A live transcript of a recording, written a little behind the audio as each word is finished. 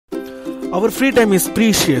Our free time is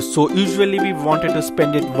precious, so usually we wanted to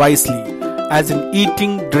spend it wisely, as in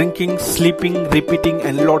eating, drinking, sleeping, repeating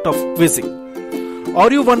and lot of quizzing. Are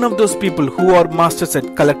you one of those people who are masters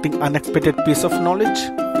at collecting unexpected piece of knowledge?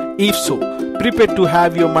 If so, prepare to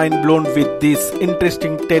have your mind blown with these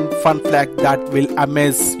interesting 10 fun facts that will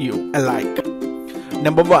amaze you alike.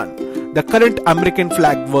 Number 1. The current American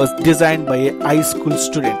flag was designed by a high school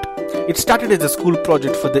student. It started as a school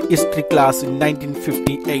project for the history class in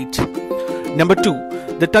 1958. Number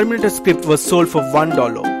 2. The Terminator script was sold for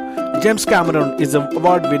 $1. James Cameron is an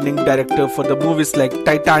award-winning director for the movies like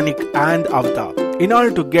Titanic and Avatar. In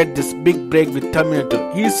order to get this big break with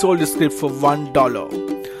Terminator, he sold the script for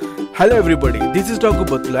 $1. Hello everybody, this is Raghu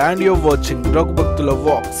Battula and you're watching Raghu Battula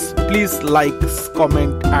Vlogs. Please like,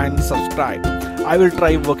 comment and subscribe. I will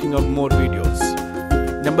try working on more videos.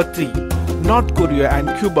 Number 3. North Korea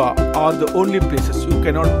and Cuba are the only places you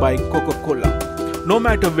cannot buy Coca-Cola. No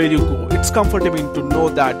matter where you go, it's comforting to know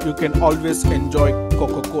that you can always enjoy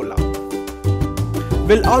Coca-Cola.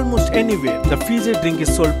 Well, almost anywhere, the fizzy drink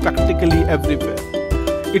is sold practically everywhere.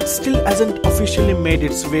 It still hasn't officially made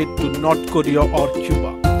its way to North Korea or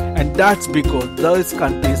Cuba, and that's because those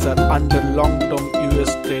countries are under long-term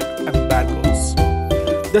US trade embargoes.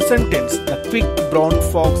 The sentence, "the quick brown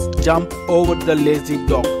fox jumped over the lazy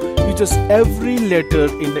dog," uses every letter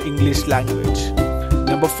in the English language.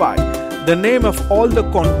 Number 5. The name of all the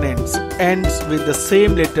continents ends with the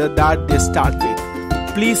same letter that they start with.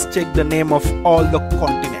 Please check the name of all the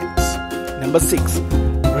continents. Number 6.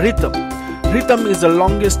 Rhythm. Rhythm is the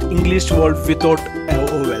longest English word without a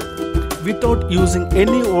vowel. Without using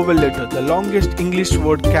any vowel letter, the longest English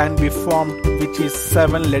word can be formed, which is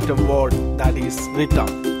 7-letter word, that is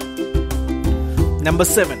rhythm. Number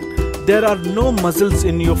 7. There are no muscles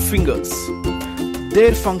in your fingers.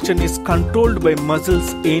 Their function is controlled by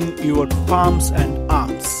muscles in your palms and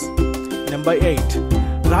arms. Number 8.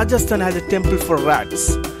 Rajasthan has a temple for rats.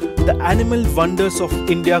 The animal wonders of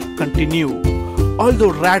India continue.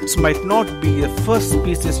 Although rats might not be the first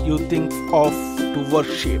species you think of to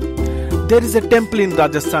worship, there is a temple in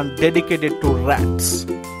Rajasthan dedicated to rats.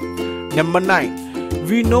 Number 9.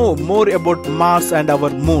 We know more about Mars and our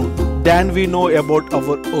moon than we know about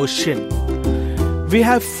our ocean. We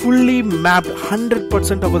have fully mapped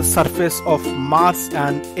 100% of the surface of Mars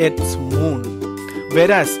and Earth's moon,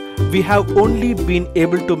 whereas we have only been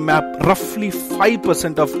able to map roughly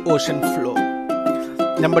 5% of ocean floor.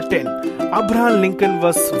 Number 10. Abraham Lincoln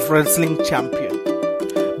was wrestling champion.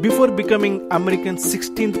 Before becoming America's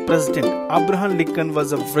 16th president, Abraham Lincoln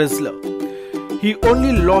was a wrestler. He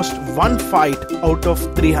only lost one fight out of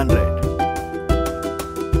 300.